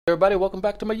Everybody, welcome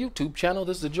back to my YouTube channel.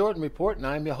 This is the Jordan Report, and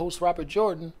I'm your host, Robert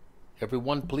Jordan.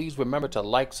 Everyone, please remember to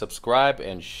like, subscribe,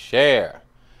 and share.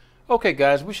 Okay,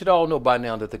 guys, we should all know by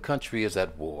now that the country is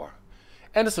at war,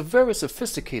 and it's a very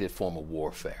sophisticated form of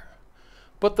warfare.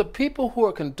 But the people who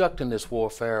are conducting this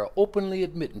warfare are openly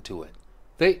admitting to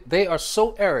it. They are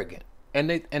so arrogant, and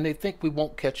they think we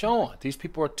won't catch on. These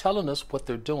people are telling us what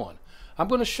they're doing. I'm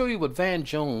going to show you what Van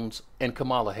Jones and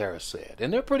Kamala Harris said.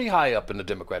 And they're pretty high up in the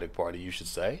Democratic Party, you should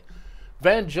say.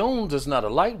 Van Jones is not a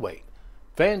lightweight.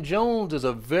 Van Jones is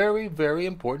a very, very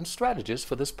important strategist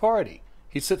for this party.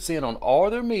 He sits in on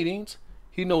all their meetings.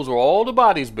 He knows where all the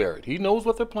bodies buried. He knows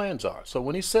what their plans are. So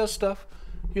when he says stuff,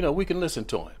 you know, we can listen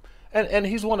to him. And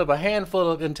he's one of a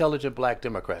handful of intelligent black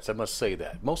Democrats. I must say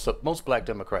that. Most black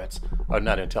Democrats are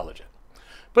not intelligent.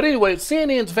 But anyway,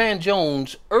 CNN's Van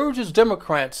Jones urges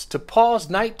Democrats to pause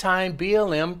nighttime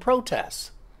BLM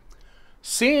protests.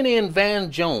 CNN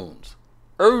Van Jones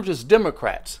urges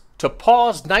Democrats to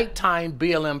pause nighttime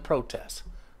BLM protests.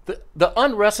 The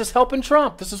unrest is helping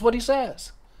Trump. This is what he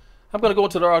says. I'm going to go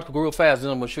into the article real fast, and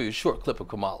then I'm going to show you a short clip of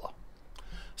Kamala.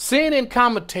 CNN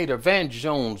commentator Van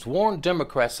Jones warned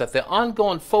Democrats that the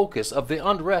ongoing focus of the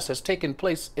unrest has taken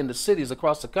place in the cities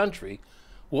across the country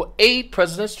will aid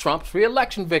President Trump's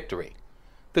re-election victory.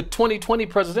 The 2020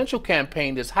 presidential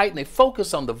campaign is heightening a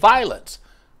focus on the violence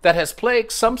that has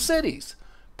plagued some cities,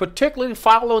 particularly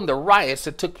following the riots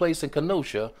that took place in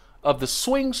Kenosha of the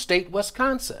swing state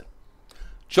Wisconsin.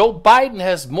 Joe Biden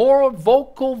has been more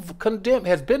vocal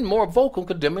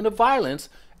condemning the violence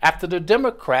after the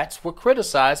Democrats were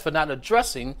criticized for not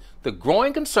addressing the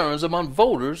growing concerns among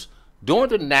voters during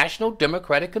the National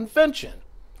Democratic Convention.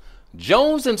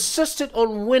 Jones insisted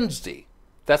on Wednesday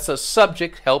that the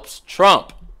subject helps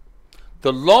Trump.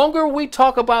 The longer we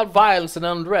talk about violence and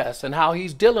unrest and how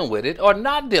he's dealing with it or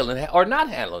not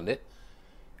handling it,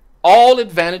 all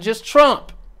advantages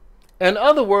Trump. In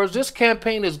other words, this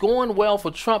campaign is going well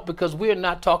for Trump because we are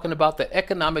not talking about the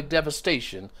economic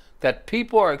devastation that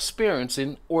people are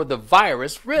experiencing or the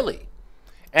virus really.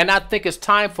 And I think it's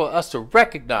time for us to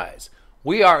recognize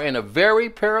we are in a very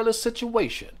perilous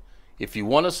situation if you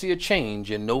want to see a change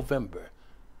in November.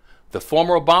 The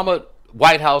former Obama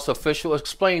White House official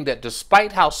explained that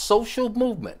despite how social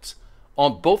movements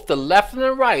on both the left and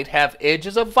the right have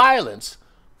edges of violence,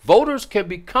 voters can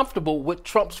be comfortable with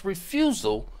Trump's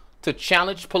refusal to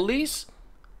challenge police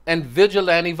and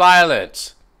vigilante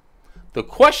violence. The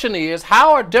question is,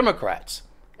 how are Democrats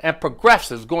and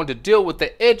progressives going to deal with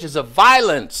the edges of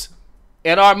violence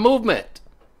in our movement?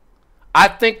 I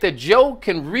think that Joe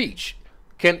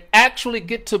can actually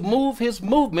get to move his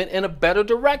movement in a better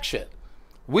direction.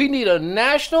 We need a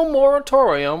national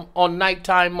moratorium on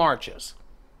nighttime marches.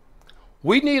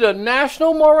 We need a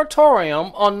national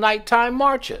moratorium on nighttime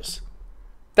marches.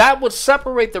 That would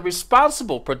separate the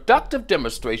responsible, productive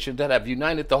demonstrations that have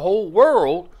united the whole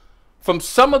world from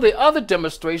some of the other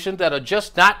demonstrations that are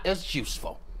just not as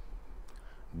useful.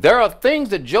 There are things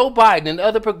that Joe Biden and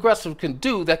other progressives can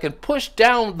do that can push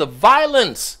down the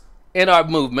violence in our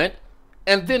movement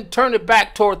and then turn it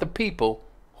back toward the people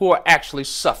who are actually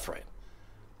suffering.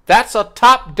 That's a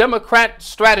top Democrat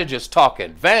strategist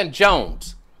talking, Van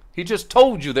Jones. He just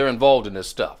told you they're involved in this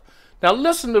stuff. Now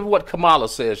listen to what Kamala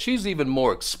says. She's even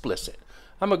more explicit.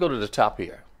 I'm going to go to the top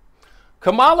here.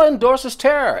 Kamala endorses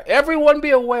terror. Everyone be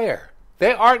aware.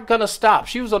 They aren't going to stop.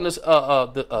 She was on this,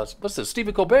 what's this,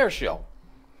 Stephen Colbert show.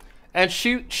 And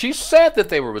she said that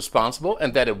they were responsible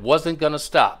and that it wasn't going to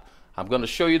stop. I'm going to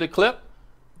show you the clip,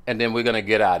 and then we're going to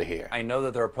get out of here. I know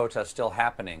that there are protests still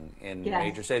happening in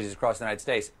major cities across the United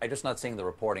States. I'm just not seeing the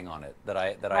reporting on it that I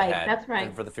had that's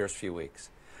right. for the first few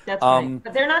weeks. That's right.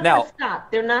 But they're not going to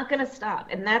stop. They're not going to stop.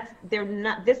 And they're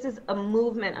not. This is a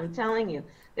movement. I'm telling you,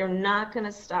 they're not going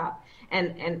to stop.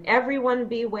 And everyone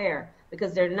beware,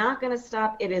 because they're not going to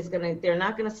stop. They're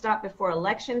not going to stop before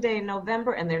Election Day in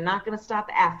November, and they're not going to stop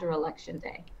after Election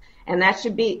Day. And that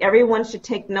should be, everyone should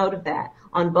take note of that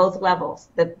on both levels,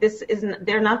 that this isn't,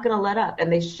 they're not going to let up,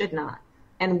 and they should not.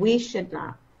 And we should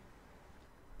not.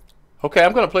 Okay,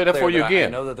 I'm going to play that for you again.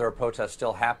 I know that there are protests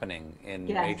still happening in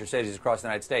major cities across the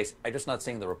United States. I'm just not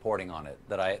seeing the reporting on it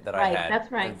that I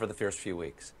had for the first few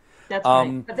weeks. That's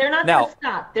right. But they're not going to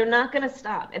stop. They're not going to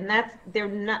stop. And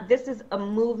this is a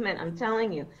movement, I'm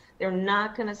telling you. They're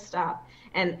not going to stop.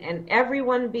 And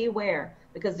everyone beware,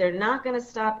 because they're not going to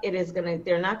stop.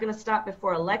 They're not going to stop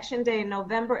before Election Day in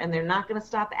November, and they're not going to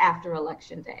stop after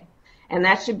Election Day. And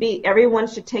that should be, everyone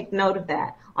should take note of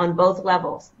that on both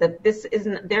levels, that this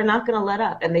isn't, they're not going to let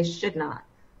up, and they should not.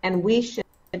 And we should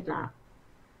not.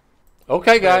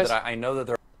 Okay, guys. I know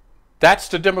that that's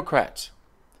the Democrats.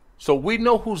 So we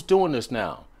know who's doing this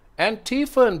now.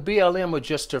 Antifa and BLM are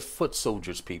just her foot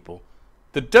soldiers, people.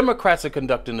 The Democrats are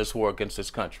conducting this war against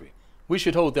this country. We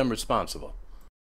should hold them responsible.